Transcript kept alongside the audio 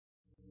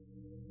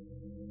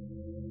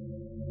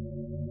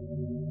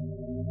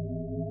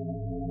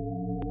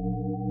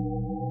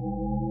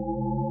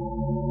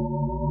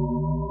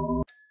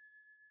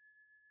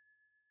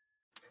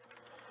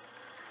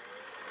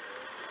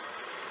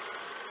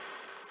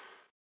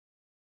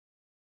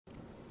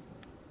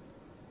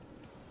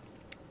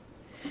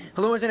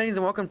Hello, boys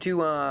and welcome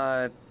to,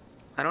 I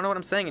don't know what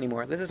I'm saying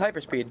anymore. This is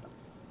Hyperspeed.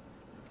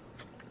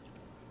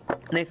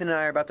 Nathan and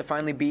I are about to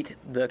finally beat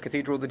the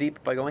Cathedral of the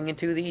Deep by going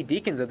into the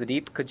Deacons of the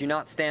Deep. Could you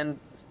not stand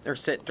or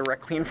sit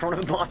directly in front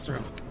of the boss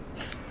room?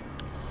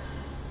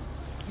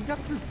 You got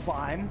through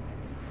fine.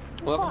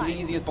 Welcome to the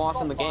easiest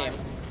boss in the game.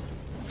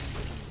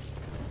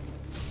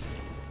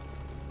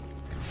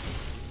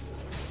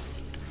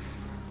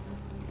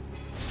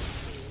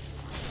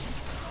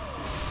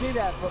 Say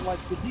that, but like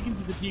the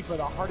Deacons of the Deep are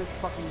the hardest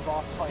fucking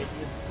boss fight in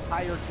this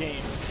entire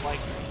game. Like,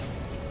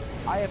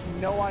 I have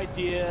no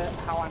idea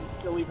how I'm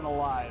still even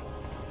alive.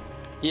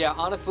 Yeah,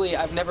 honestly,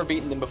 I've never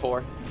beaten them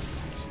before.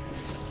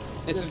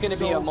 This is going to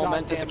be a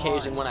momentous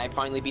occasion when I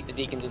finally beat the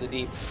Deacons of the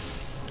Deep.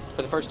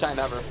 For the first time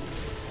ever.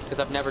 Because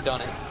I've never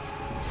done it.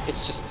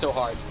 It's just so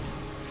hard.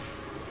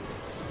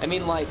 I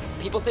mean, like,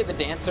 people say the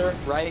Dancer,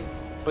 right?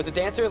 But the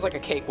Dancer is like a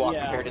cakewalk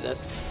compared to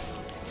this.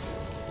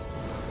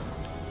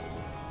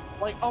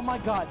 Like, oh my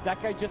god, that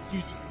guy just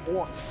used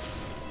force.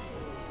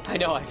 I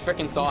know, I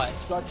freaking saw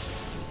it.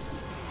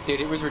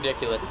 Dude, it was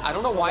ridiculous. I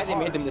don't know why they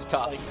made them this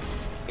tough. Like,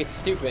 it's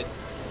stupid.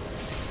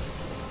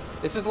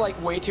 This is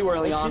like way too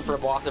early on for a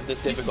boss of this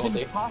difficulty.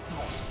 This is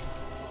impossible.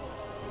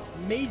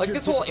 Major like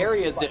this whole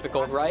area is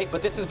difficult, right?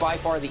 But this is by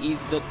far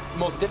the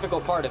most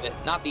difficult part of it.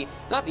 Not the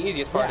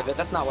easiest part of it.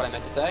 That's not what I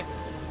meant to say.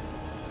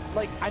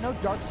 Like, I know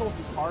Dark Souls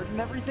is hard and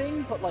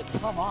everything, but like,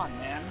 come on,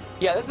 man.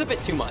 Yeah, this is a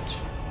bit too much.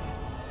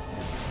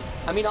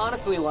 I mean,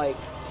 honestly, like,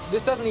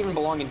 this doesn't even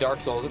belong in Dark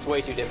Souls. It's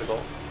way too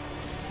difficult.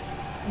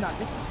 Nah,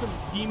 this is some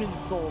Demon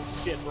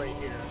Souls shit right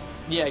here.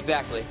 Yeah,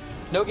 exactly.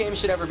 No game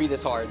should ever be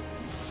this hard.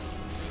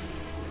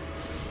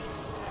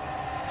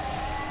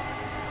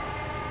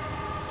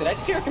 Did I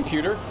just hear a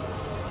computer?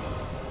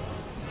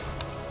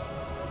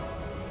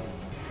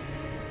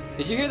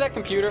 Did you hear that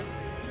computer?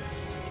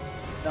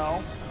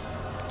 No.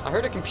 I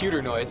heard a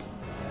computer noise.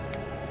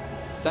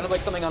 Sounded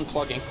like something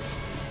unplugging.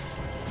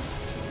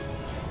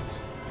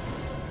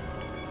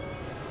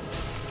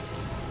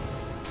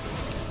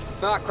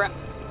 Ah, crap.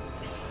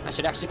 I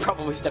should actually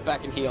probably step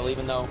back and heal,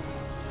 even though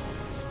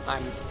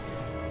I'm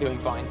doing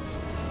fine.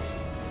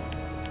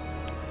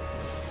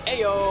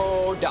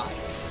 Ayo, die.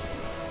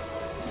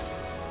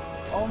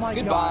 Oh my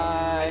Goodbye.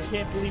 god. I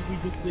can't believe we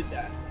just did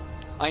that.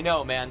 I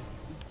know, man.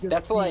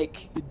 That's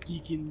like the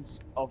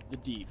Deacons of the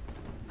Deep.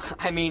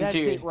 I mean, that's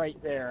dude. That's it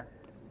right there.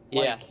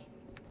 Yeah. Like,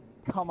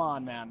 come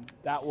on, man.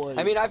 That was...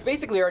 I mean, I've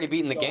basically already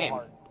beaten the game.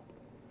 Hard.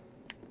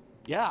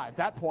 Yeah, at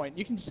that point,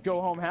 you can just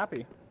go home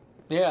happy.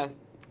 Yeah.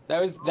 I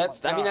mean,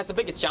 that's the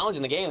biggest challenge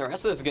in the game. The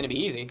rest of this is going to be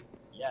easy.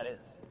 Yeah, it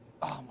is.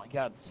 Oh my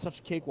god, it's such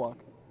a cakewalk.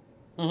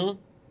 Mm-hmm.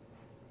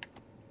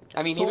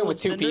 I mean, even with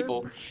two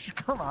people.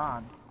 Come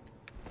on.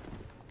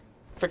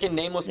 Freaking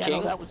Nameless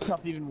King. No, that was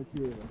tough even with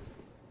two of us.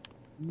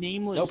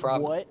 Nameless no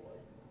problem. What?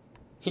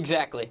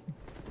 Exactly.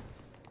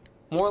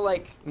 More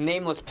like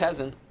Nameless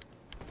Peasant.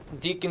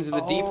 Deacons of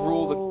the Deep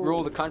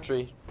rule the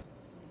country.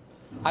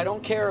 I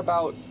don't care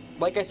about...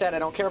 Like I said, I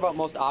don't care about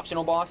most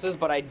optional bosses,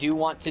 but I do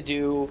want to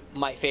do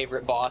my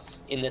favorite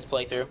boss in this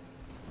playthrough.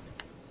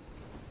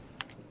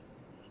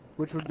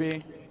 Which would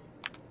be?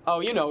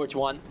 Oh, you know which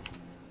one.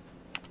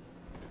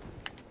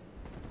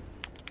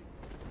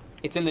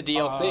 It's in the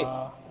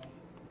DLC.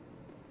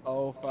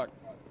 Oh, fuck.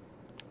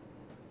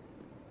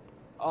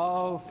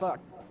 Oh, fuck.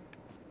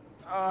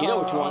 You know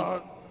which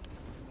one.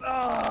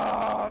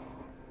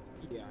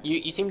 Yeah.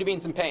 You seem to be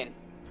in some pain.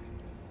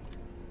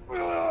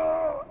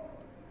 Are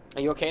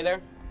you okay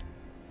there?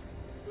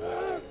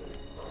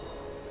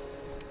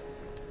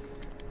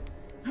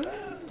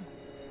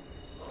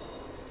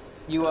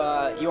 You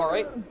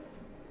alright?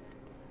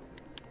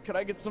 Could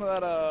I get some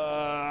of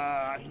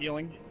that,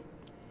 healing?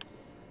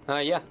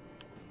 Yeah.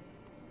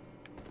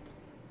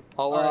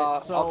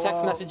 I'll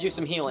text message you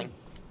some healing.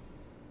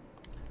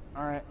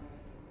 Alright.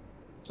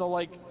 So,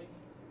 like,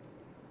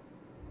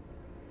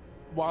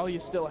 while you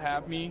still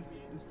have me,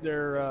 is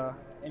there,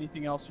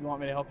 anything else you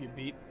want me to help you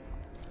beat?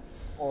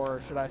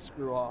 Or should I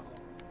screw off?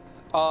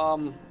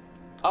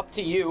 Up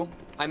to you.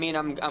 I mean,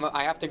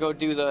 I have to go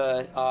do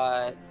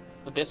the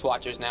Abyss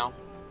Watchers now.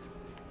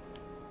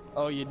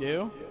 Oh, you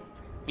do?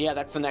 Yeah,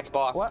 that's the next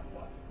boss. What?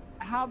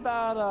 How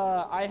about,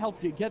 I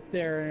help you get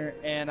there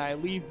and I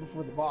leave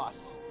before the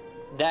boss?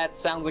 That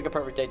sounds like a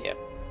perfect idea.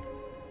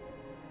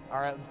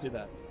 Alright, let's do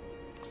that.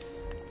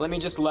 Let me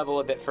just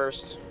level a bit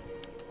first.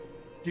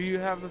 Do you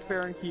have the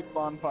Fair and Keep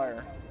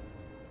bonfire?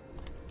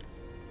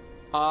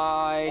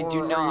 I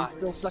do not. Are you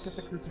still stuck at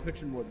the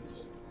Crucifixion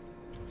Woods?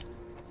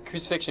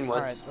 Crucifixion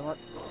Woods. Alright,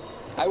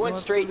 I went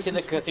straight to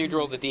the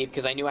Cathedral of the Deep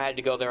because I knew I had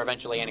to go there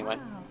eventually anyway.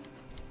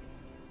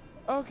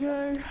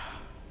 Okay.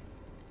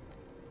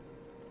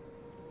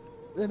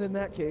 Then in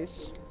that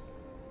case,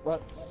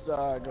 let's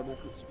go to the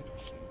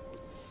Crucifixion.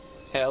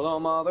 Hello,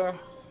 Mother.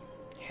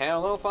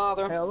 Hello,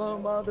 Father. Hello,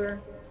 Mother.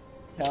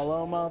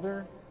 Hello,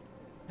 Mother.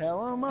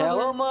 Hello, Mother.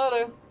 Hello,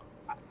 Mother.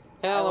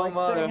 Hello, I like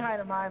Mother. saying hi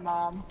to my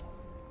mom.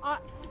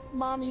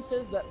 Mommy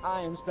says that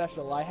I am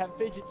special. I have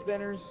fidget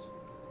spinners.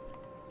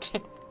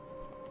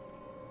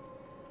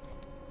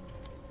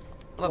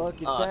 I'm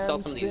gonna sell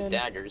some of these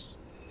daggers.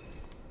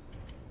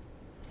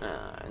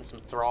 And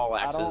some thrall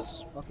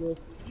axes, Okay.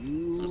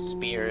 some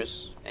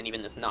spears, and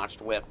even this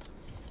notched whip.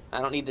 I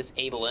don't need this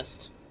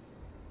ableist.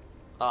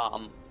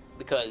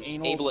 Because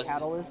ableists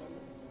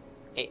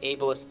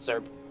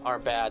are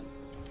bad.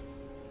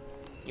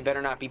 You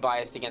better not be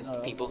biased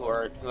against people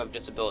who have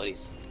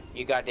disabilities.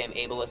 You goddamn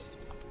ableist.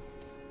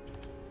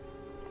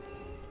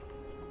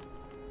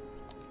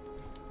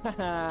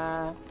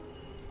 Yeah.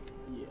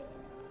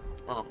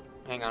 Oh,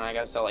 hang on, I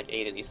gotta sell like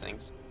 8 of these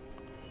things.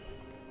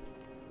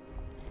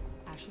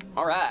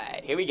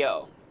 Alright, here we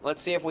go.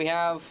 Let's see if we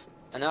have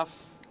enough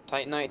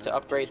Titanite to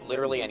upgrade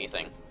literally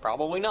anything.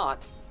 Probably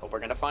not, but we're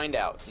gonna find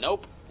out.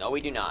 Nope, no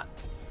we do not.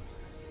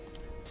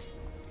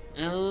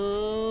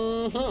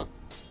 No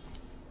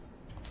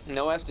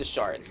Estus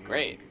shards,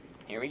 great.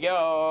 Here we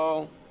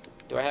go.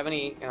 Do I have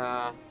any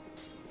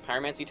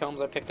pyromancy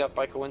tomes I picked up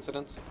by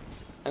coincidence?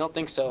 I don't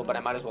think so, but I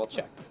might as well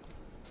check.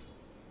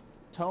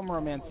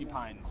 Tomeromancy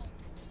pines.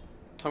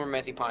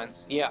 Tomeromancy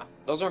pines. Yeah,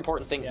 those are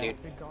important things, dude.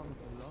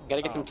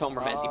 Gotta get some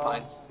Tomeromancy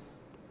pines.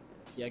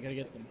 Yeah, I gotta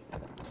get them.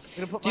 I'm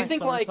gonna put Do you my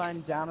think, sun like,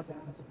 sign down at the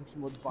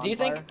Crucifixion Woods bonfire. Do you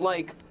think,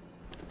 like,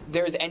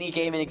 there's any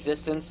game in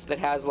existence that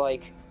has,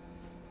 like,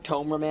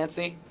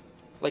 Tomeromancy?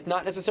 Like,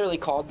 not necessarily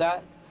called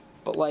that,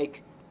 but,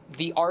 like,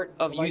 the art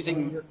of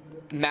using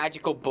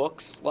magical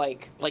books,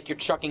 like you're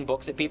chucking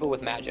books at people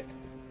with magic.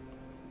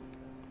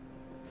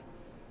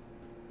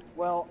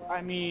 Well,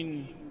 I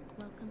mean...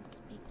 Welcome,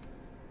 speak.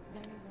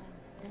 Very well.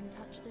 Then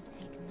touch the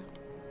taken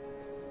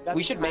up.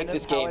 We should make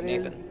this game,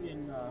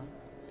 Nathan.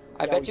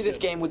 I bet you this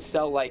game would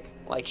sell like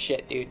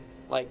shit, dude.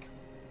 Like,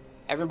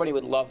 everybody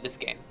would love this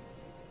game.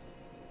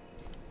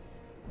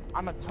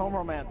 I'm a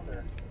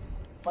Tomeromancer.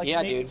 Like,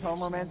 yeah, make dude.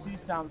 Tomeromancy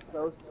sound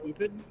so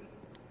stupid,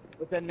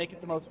 but then make it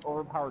the most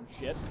overpowered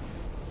shit.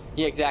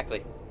 Yeah,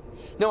 exactly.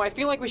 No, I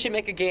feel like we should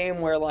make a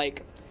game where,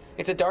 like,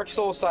 it's a Dark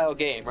Souls style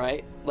game,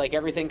 right? Like,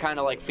 everything kind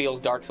of, like, feels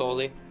Dark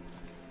Soulsy.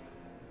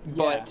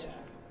 But,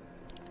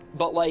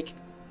 like,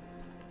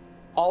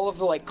 all of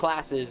the, like,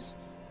 classes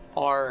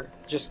are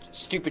just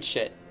stupid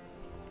shit.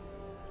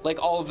 Like,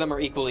 all of them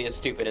are equally as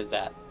stupid as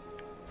that.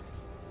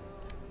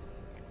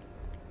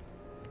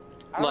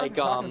 I don't know what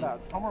you're talking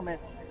about.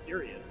 Tomeromancy is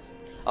serious.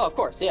 Oh, of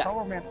course, yeah.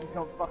 Tomeromancers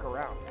don't fuck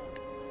around.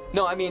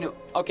 No, I mean,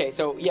 okay,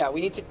 so, yeah,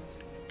 we need to...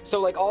 So,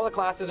 like, all the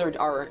classes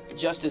are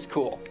just as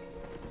cool,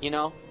 you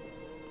know?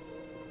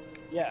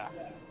 Yeah.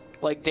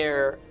 Like,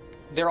 they're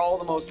all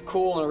the most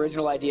cool and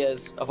original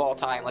ideas of all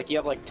time. Like, you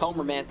have, like,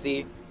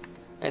 Tomeromancy,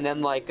 and then,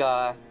 like,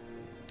 You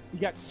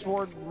got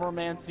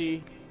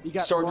Swordromancy. You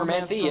got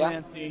Swordromancy,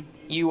 yeah.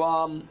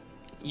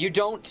 You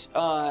don't,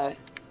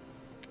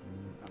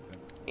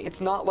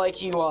 It's not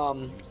like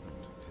you,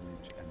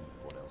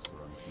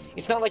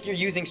 It's not like you're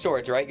using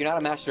swords, right? You're not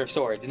a master of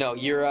swords. No,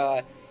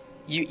 you're,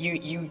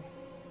 you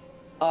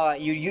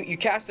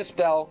cast a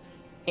spell,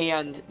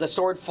 and the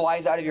sword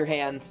flies out of your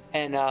hands,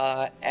 and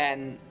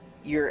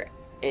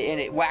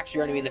it whacks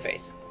your enemy in the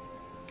face.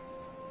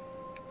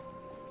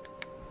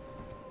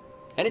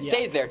 And it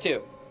stays there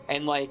too,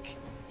 and like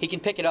he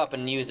can pick it up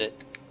and use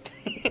it.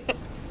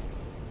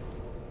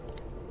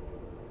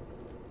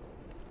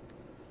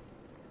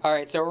 All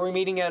right, so are we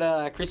meeting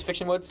at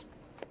Crucifixion Woods?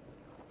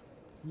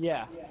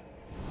 Yeah.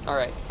 All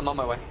right, I'm on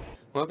my way.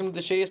 Welcome to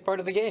the shittiest part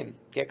of the game.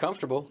 Get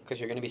comfortable, because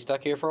you're going to be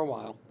stuck here for a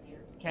while.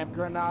 Camp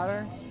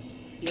Granada.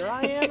 Here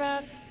I am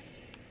at.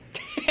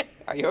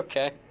 Are you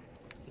okay?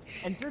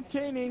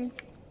 Entertaining.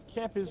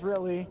 Camp is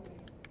really.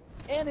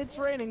 And it's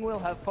raining. We'll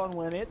have fun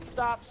when it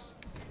stops.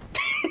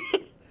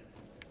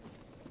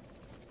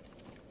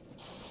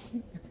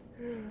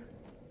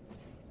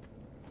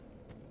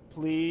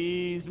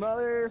 Please,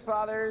 mother,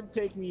 father,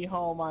 take me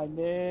home. I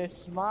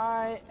miss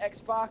my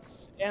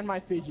Xbox and my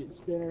fidget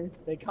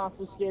spinners. They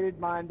confiscated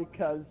mine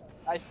because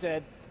I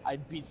said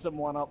I'd beat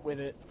someone up with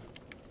it.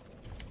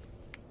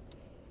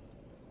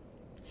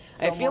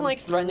 I feel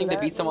like threatening to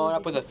beat someone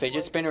up with a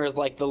fidget spinner is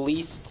like the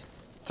least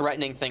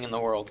threatening thing in the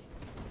world.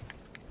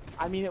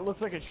 I mean, it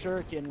looks like a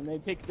shuriken, and they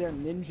take their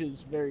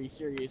ninjas very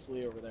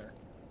seriously over there.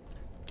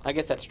 I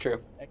guess that's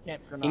true. At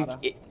Camp Granada.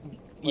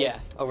 Yeah,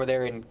 over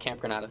there in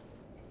Camp Granada.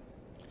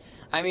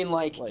 I mean,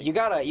 like you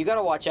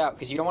gotta watch out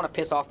because you don't want to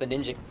piss off the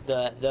ninja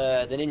the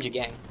ninja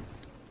gang.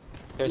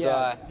 There's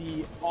the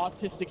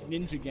autistic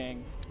ninja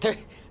gang.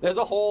 There's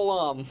a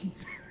whole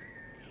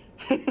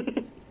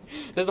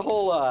there's a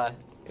whole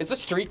it's a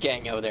street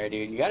gang over there,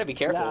 dude. You gotta be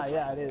careful.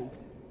 Yeah, it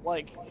is.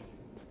 Like,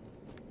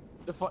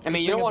 I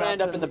mean, you don't want to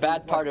end up in the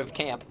bad part of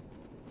camp.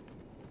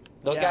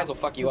 Those guys will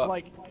fuck you up.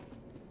 Like,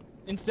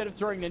 instead of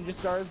throwing ninja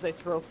stars, they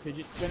throw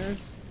fidget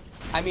spinners.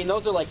 I mean,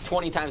 those are like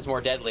 20 times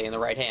more deadly in the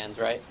right hands,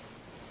 right?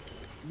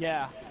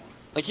 Yeah.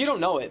 Like, you don't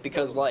know it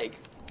because, like,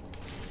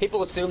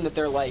 people assume that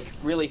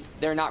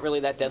they're not really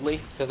that deadly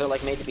because they're,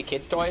 like, made to be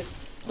kids' toys.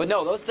 But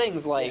no, those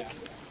things, like,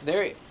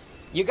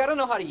 you gotta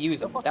know how to use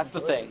them. That's the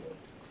thing.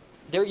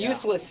 They're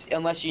useless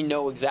unless you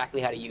know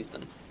exactly how to use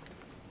them.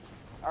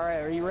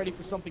 Alright, are you ready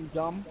for something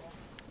dumb?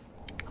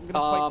 I'm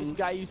gonna fight this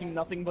guy using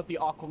nothing but the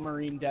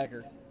aquamarine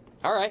dagger.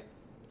 Alright.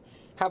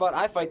 How about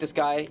I fight this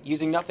guy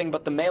using nothing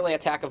but the melee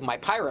attack of my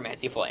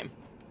pyromancy flame?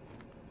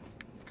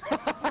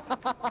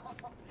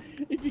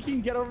 If you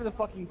can get over the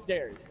fucking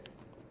stairs.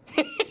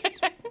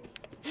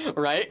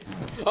 Right?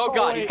 Oh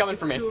god, wait, he's coming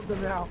for me. Two of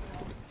them now.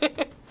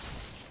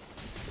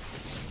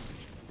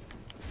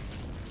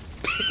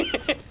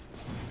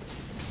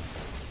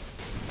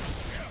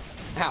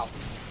 Ow.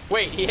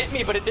 Wait, he hit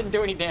me, but it didn't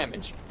do any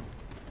damage.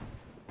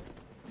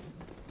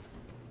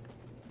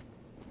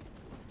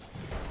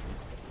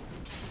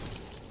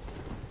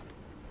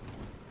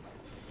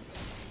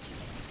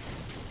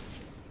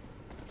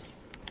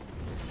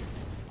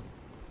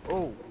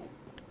 Oh.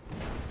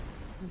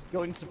 This is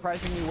going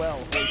surprisingly well.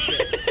 Holy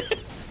shit.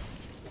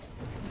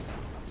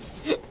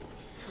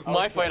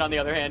 My fight, on the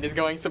other hand, is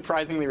going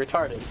surprisingly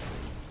retarded.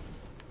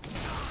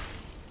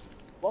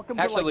 Welcome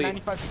Actually, to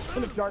like 95%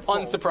 of Dark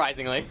Souls.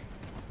 Unsurprisingly.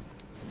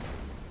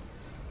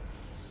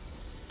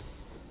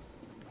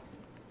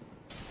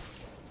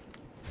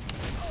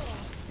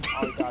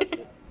 Oh, he dodged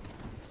it.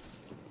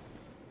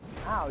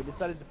 Ow, he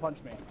decided to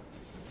punch me.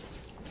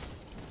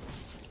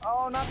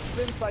 Oh, not the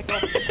spin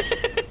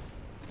cycle.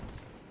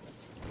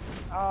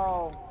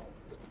 Oh.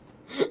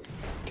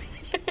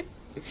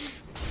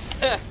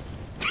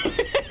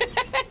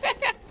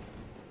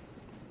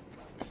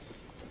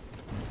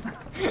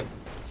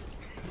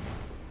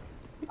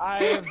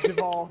 I have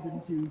devolved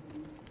into...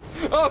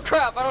 Oh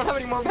crap, I don't have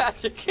any more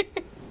magic.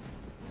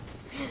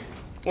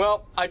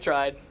 Well, I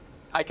tried.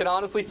 I can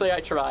honestly say I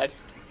tried.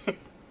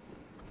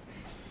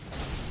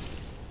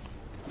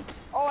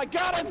 Oh, I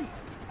got him!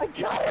 I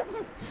got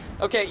him!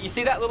 Okay, you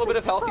see that little bit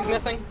of health he's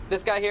missing?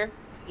 This guy here?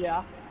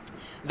 Yeah.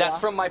 That's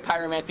Yeah. from my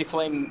Pyromancy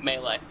Flame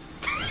melee.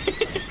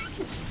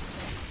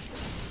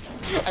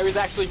 I was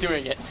actually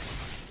doing it.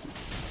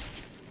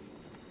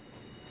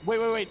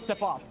 Wait,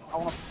 step off. I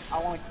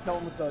wanna kill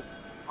him with the...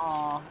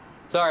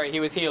 Sorry, he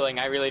was healing.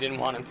 I really didn't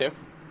want him to.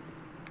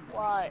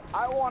 Why?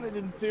 I wanted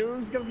him to. It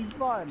was gonna be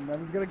fun. I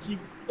was gonna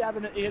keep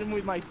stabbing at him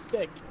with my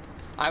stick.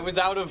 I was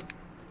out of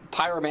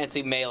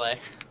Pyromancy melee.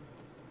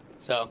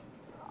 So.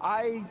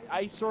 I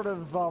sort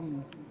of,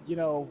 you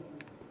know,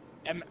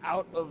 am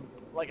out of,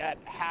 like, at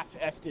half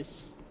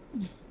Estus.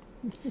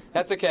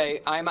 That's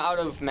okay. I'm out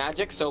of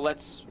magic, so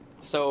let's...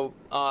 So,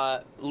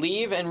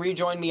 leave and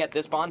rejoin me at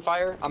this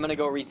bonfire. I'm gonna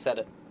go reset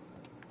it.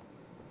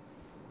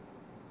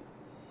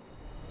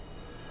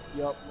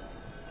 Yup.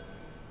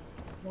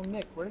 Well,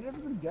 Nick, where did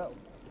everybody go?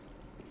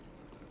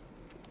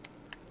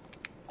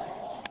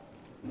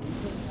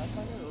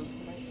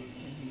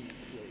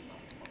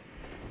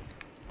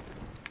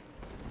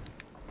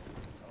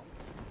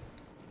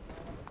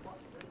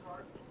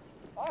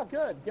 Oh,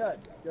 good.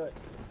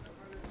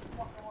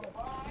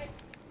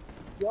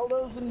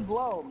 Dildos and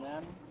blow,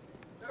 man.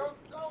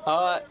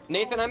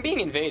 Nathan, I'm being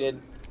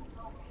invaded.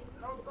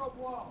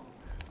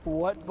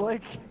 What,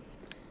 Blake?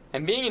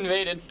 I'm being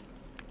invaded.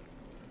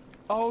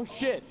 Oh,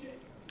 shit.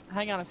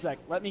 Hang on a sec.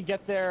 Let me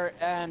get there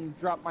and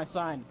drop my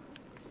sign.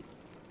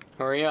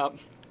 Hurry up.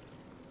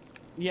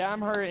 Yeah,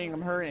 I'm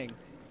hurrying.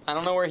 I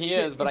don't know where he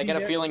Shit, is, but I he get a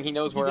there? feeling he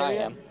knows Is he where there I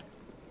yet? am.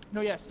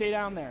 No, yeah, stay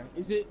down there.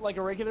 Is it like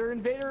a regular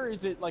invader, or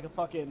is it like a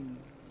fucking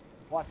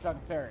Watchdog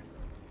Farron?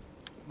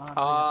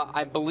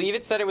 I believe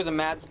it said it was a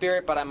mad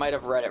spirit, but I might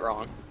have read it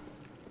wrong.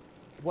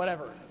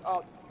 Whatever.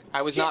 Oh,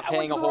 I was shit, not I went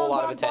paying to a the whole wrong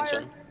lot of bonfire.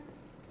 attention.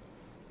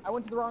 I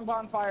went to the wrong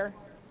bonfire.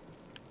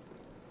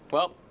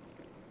 Well,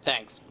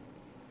 thanks.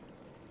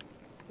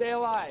 Stay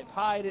alive.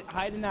 Hide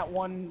in that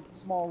one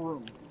small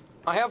room.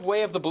 I have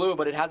Way of the Blue,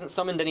 but it hasn't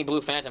summoned any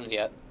blue phantoms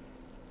yet.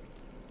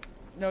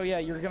 No, yeah,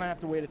 you're gonna have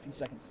to wait a few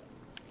seconds.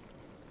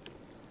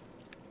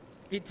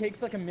 It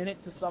takes like a minute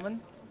to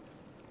summon.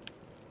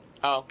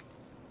 Oh.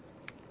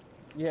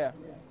 Yeah.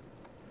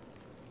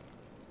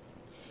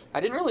 I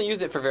didn't really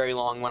use it for very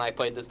long when I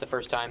played this the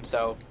first time,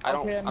 so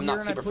I'm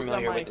not super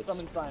familiar with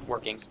its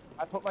workings.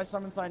 I put my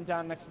summon sign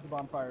down next to the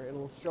bonfire.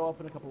 It'll show up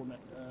in a couple of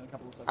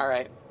seconds. All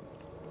right.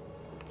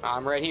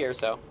 I'm right here,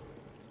 so.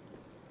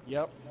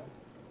 Yep.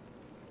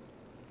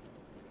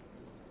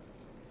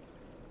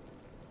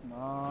 Come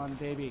on,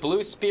 baby.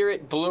 Blue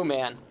Spirit, Blue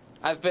Man.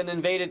 I've been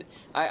invaded.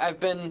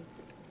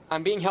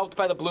 I'm being helped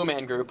by the Blue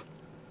Man group.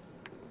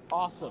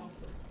 Awesome.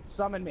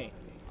 Summon me.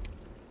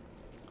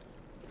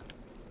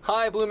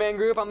 Hi, Blue Man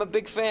group. I'm a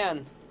big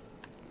fan.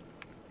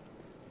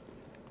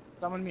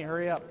 Summon me.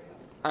 Hurry up.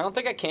 I don't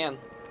think I can.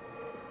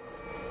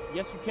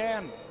 Yes, you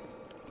can.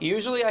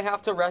 Usually I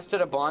have to rest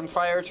at a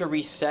bonfire to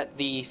reset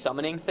the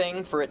summoning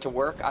thing for it to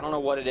work. I don't know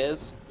what it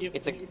is.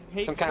 It's it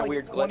takes some kind of like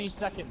weird 20 glitch.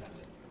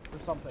 seconds or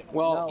something.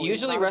 Well, No, it's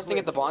usually not a resting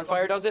at the glitch, it's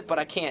bonfire something- does it, but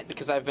I can't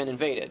because I've been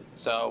invaded.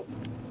 So.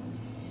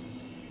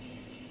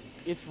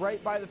 It's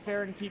right by the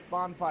Farron Keep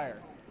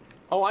bonfire.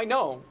 Oh, I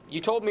know.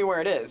 You told me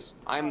where it is.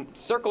 I'm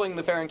circling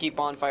the Farron Keep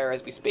bonfire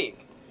as we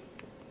speak.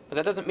 But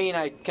that doesn't mean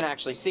I can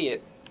actually see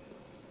it.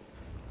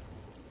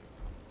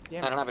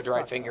 Damn I don't it, have a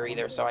dried sucks. finger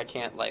either, so I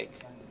can't, like...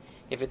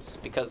 If it's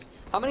because...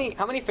 How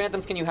many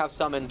phantoms can you have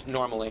summoned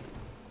normally?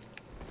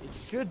 It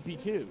should be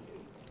too.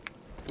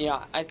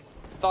 Yeah, I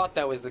thought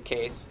that was the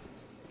case.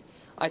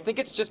 I think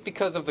it's just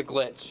because of the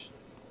glitch.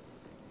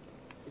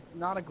 It's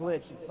not a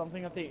glitch. It's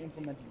something that they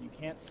implemented. You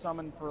can't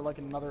summon for like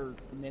another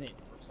minute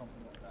or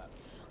something like that.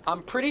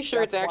 I'm pretty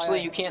sure That's it's actually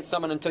why you can't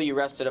summon until you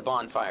rest at a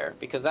bonfire,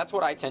 because that's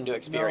what I tend to No,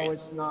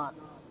 experience. it's not.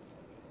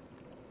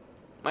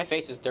 My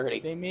face is dirty.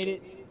 They made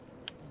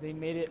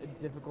it a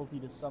difficulty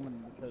to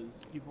summon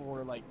because people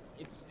were like,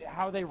 it's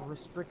how they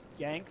restrict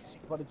ganks,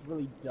 but it's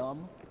really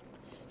dumb.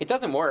 It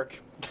doesn't work.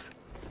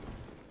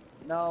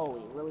 No,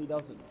 it really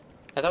doesn't.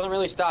 That doesn't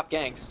really stop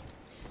ganks.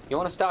 You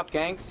want to stop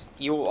ganks,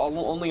 you will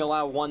only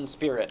allow one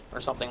spirit,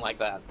 or something like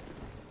that.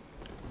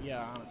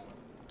 Yeah, honestly.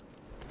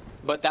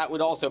 But that would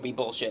also be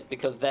bullshit,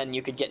 because then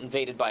you could get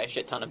invaded by a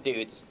shit ton of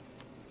dudes.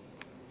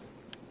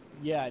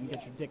 Yeah, and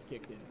get your dick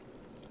kicked in.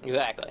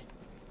 Exactly.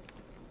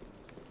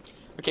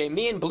 Okay,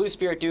 me and Blue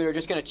Spirit Dude are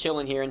just gonna chill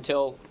in here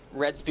until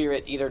Red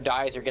Spirit either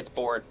dies or gets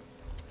bored.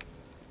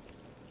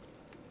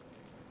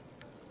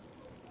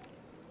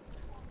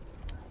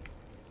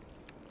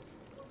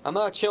 I'm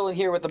gonna chill in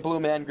here with the Blue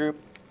Man group.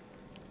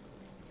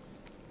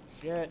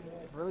 Shit,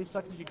 it really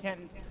sucks that you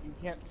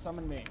can't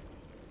summon me.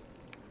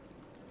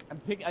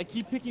 I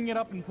keep picking it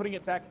up and putting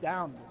it back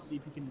down to see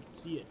if you can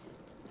see it.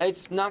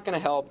 It's not gonna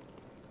help.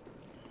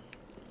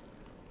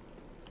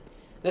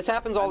 This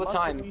happens all the must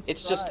at time. least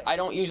It's just, try. I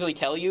don't usually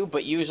tell you,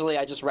 but usually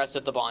I just rest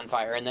at the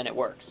bonfire and then it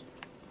works.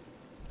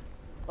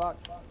 Fuck.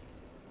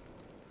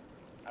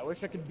 I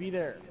wish I could be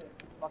there.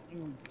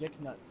 Fucking dick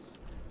nuts.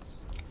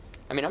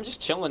 I mean, I'm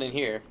just chilling in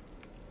here.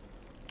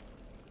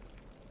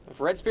 If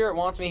Red Spirit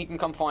wants me, he can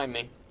come find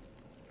me.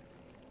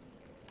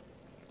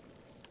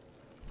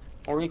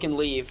 Or he can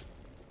leave,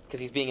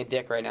 because he's being a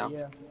dick right now.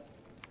 Yeah.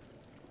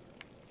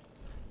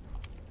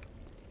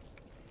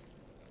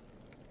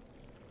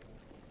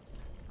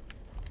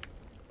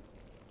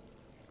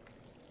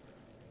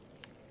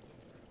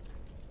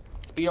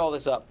 Speed all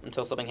this up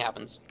until something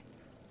happens.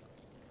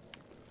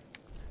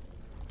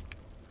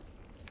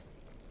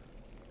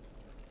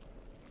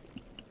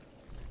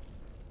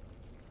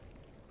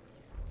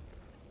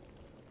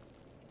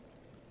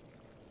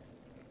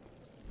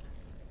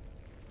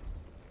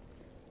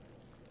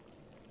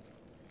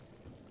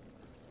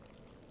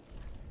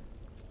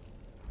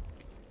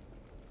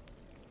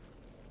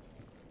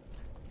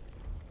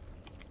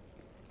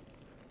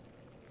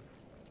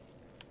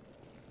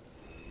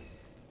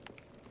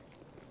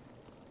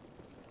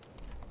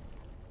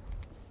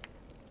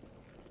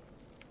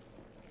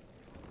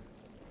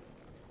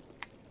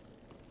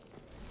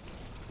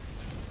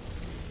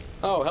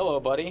 Oh, hello,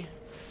 buddy.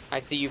 I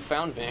see you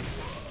found me.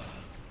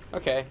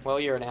 Okay, well,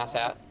 you're an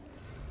asshat.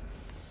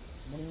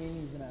 What do you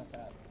mean he's an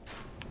asshat?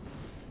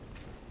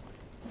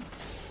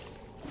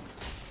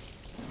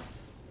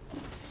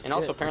 And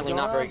also Shit, apparently what's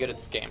going not very on? good at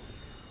this game.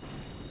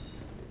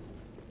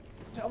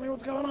 Tell me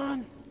what's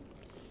going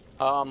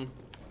on!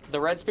 The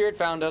Red Spirit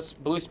found us,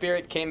 Blue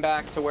Spirit came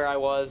back to where I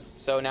was,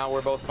 so now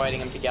we're both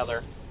fighting him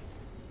together.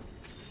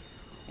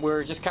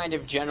 We're just kind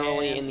of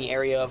generally in the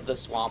area of the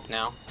swamp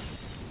now.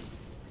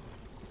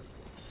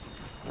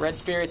 Red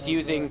Spirit's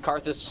using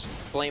Karthus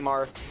Flame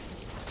Arc,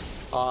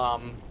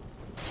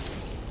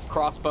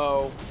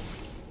 crossbow,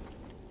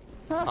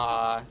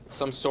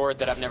 some sword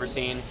that I've never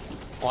seen.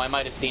 Well, I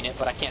might have seen it,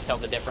 but I can't tell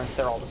the difference.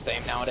 They're all the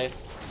same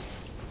nowadays.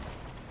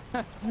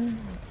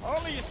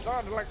 Only you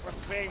sound like the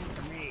same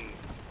to me.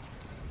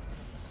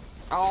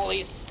 All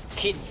these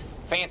kids'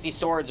 fancy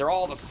swords are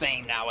all the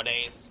same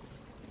nowadays.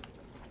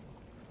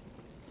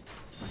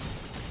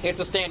 It's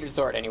a standard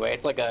sword anyway.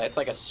 It's like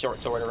a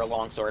short sword or a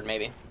long sword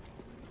maybe.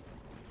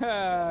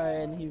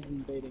 And he's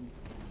invading.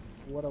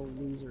 What a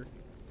loser.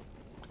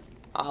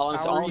 All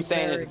How are I'm you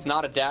saying is faring? it's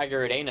not a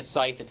dagger, it ain't a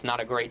scythe, it's not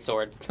a great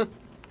sword.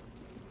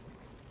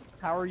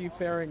 How are you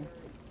faring?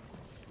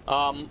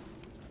 I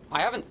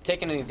haven't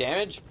taken any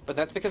damage, but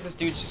that's because this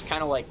dude's just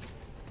kind of like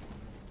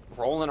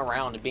rolling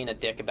around and being a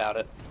dick about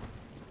it.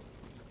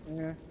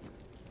 Yeah.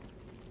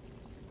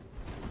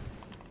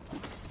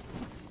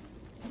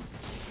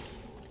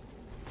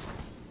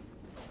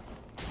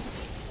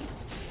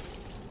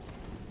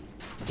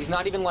 He's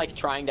not even like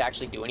trying to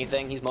actually do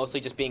anything, he's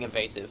mostly just being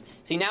evasive.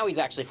 See, now he's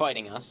actually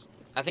fighting us.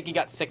 I think he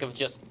got sick of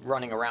just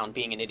running around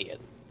being an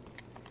idiot.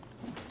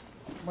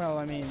 Well,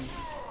 I mean...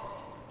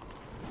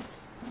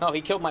 Oh, he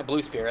killed my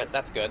Blue Spirit,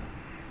 that's good.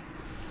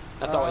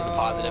 That's always a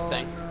positive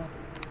thing.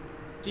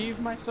 Steve,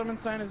 my summon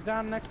sign is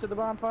down next to the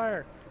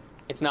bonfire.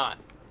 It's not.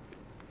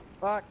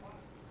 Fuck.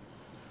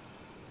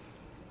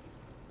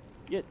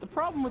 Yeah, the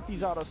problem with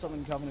these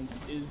auto-summon covenants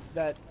is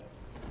that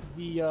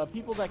the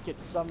people that get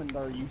summoned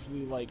are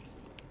usually like,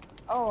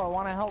 oh, I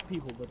want to help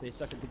people, but they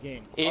suck at the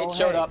game. It Oh,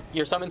 showed hey. up.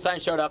 Your summon sign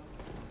showed up.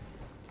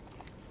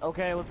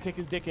 Okay, let's kick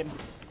his dick in.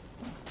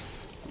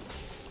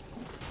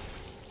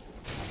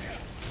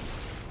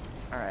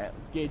 Alright,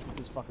 let's gauge what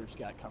this fucker's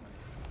got coming.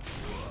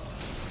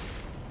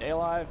 Stay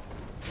alive.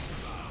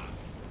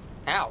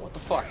 Ow, what the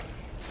fuck?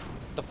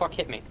 What the fuck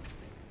hit me?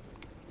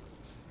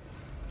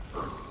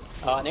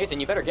 Nathan,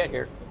 you better get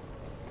here.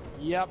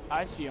 Yep,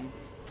 I see him.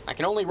 I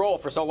can only roll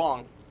for so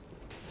long.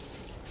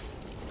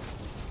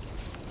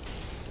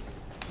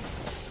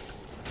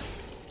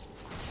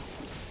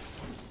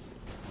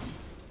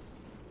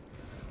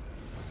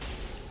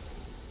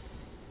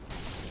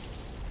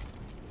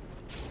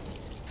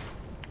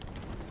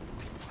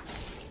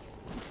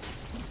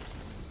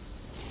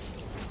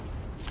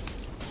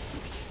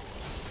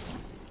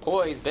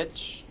 toys,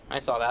 bitch. I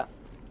saw that.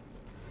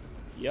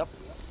 Yep,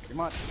 pretty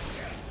much.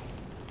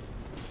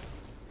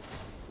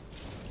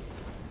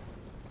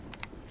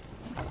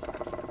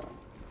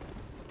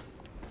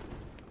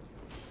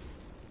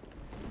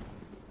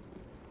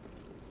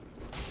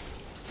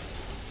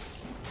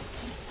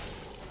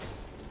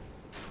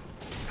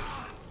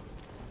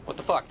 What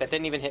the fuck? That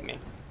didn't even hit me.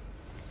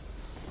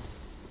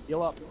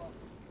 Heal up.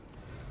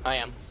 I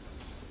am.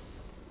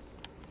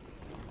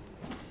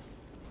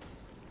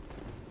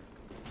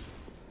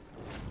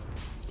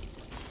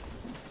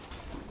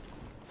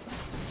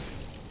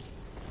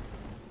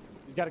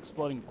 He's got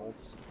exploding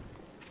bolts.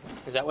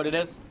 Is that what it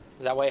is?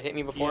 Is that why it hit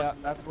me before? Yeah,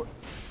 that's what.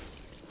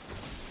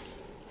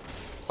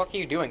 The fuck are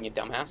you doing, you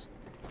dumbass?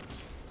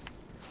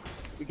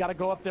 We gotta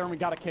go up there and we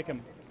gotta kick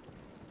him.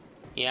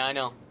 Yeah, I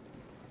know.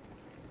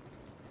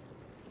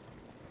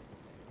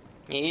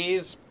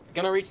 He's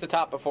gonna reach the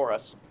top before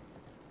us.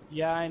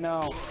 Yeah, I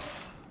know.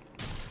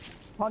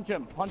 Punch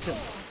him, punch him.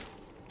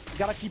 You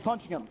gotta keep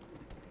punching him.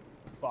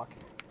 Fuck.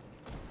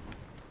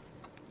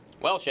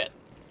 Well, shit.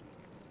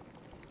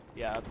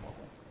 Yeah, that's lovely.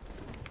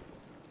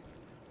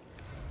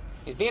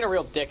 He's being a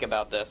real dick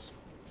about this.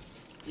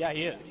 Yeah,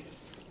 he is.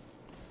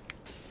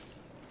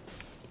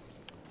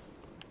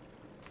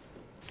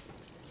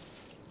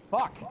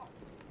 Fuck.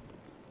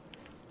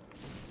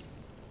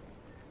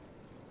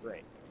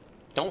 Great.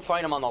 Don't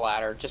fight him on the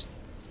ladder. Just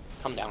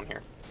come down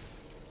here.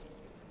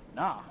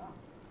 Nah.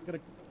 I'm gonna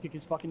kick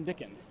his fucking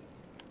dick in.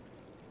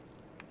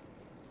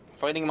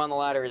 Fighting him on the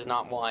ladder is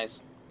not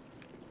wise.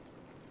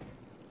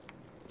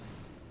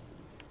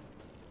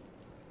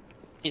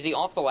 Is he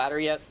off the ladder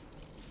yet?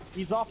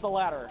 He's off the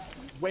ladder.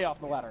 Way off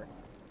the ladder.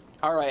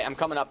 Alright, I'm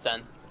coming up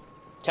then.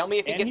 Tell me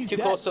if he And gets he's too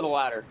dead. close to the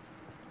ladder.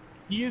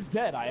 He is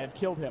dead. I have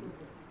killed him.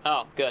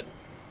 Oh, good.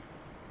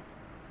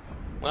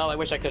 Well, I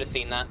wish I could have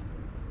seen that.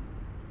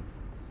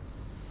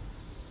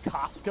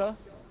 Casca?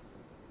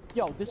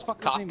 Yo, this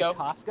fucker's name is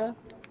Casca?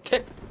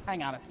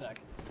 Hang on a sec.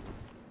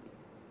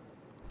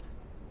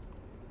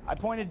 I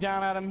pointed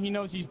down at him. He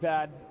knows he's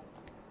bad.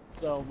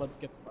 So let's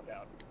get the fuck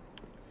out.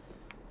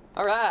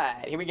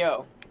 Alright, here we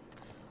go.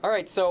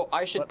 Alright, so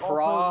I should But also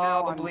now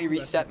I'm probably too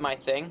reset restless. my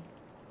thing.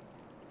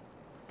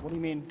 What do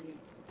you mean?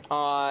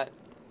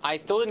 I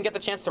still didn't get the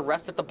chance to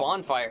rest at the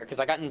bonfire because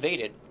I got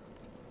invaded.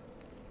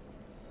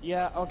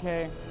 Yeah,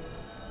 okay.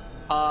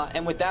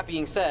 And with that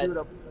being said,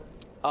 Dude,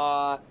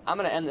 I'm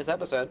gonna end this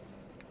episode.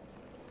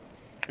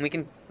 And we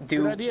can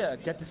do good idea.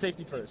 Get to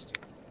safety first.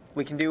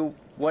 we can do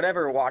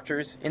whatever,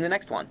 watchers, in the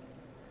next one.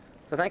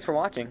 So thanks for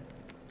watching,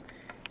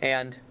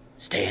 and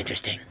stay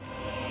interesting.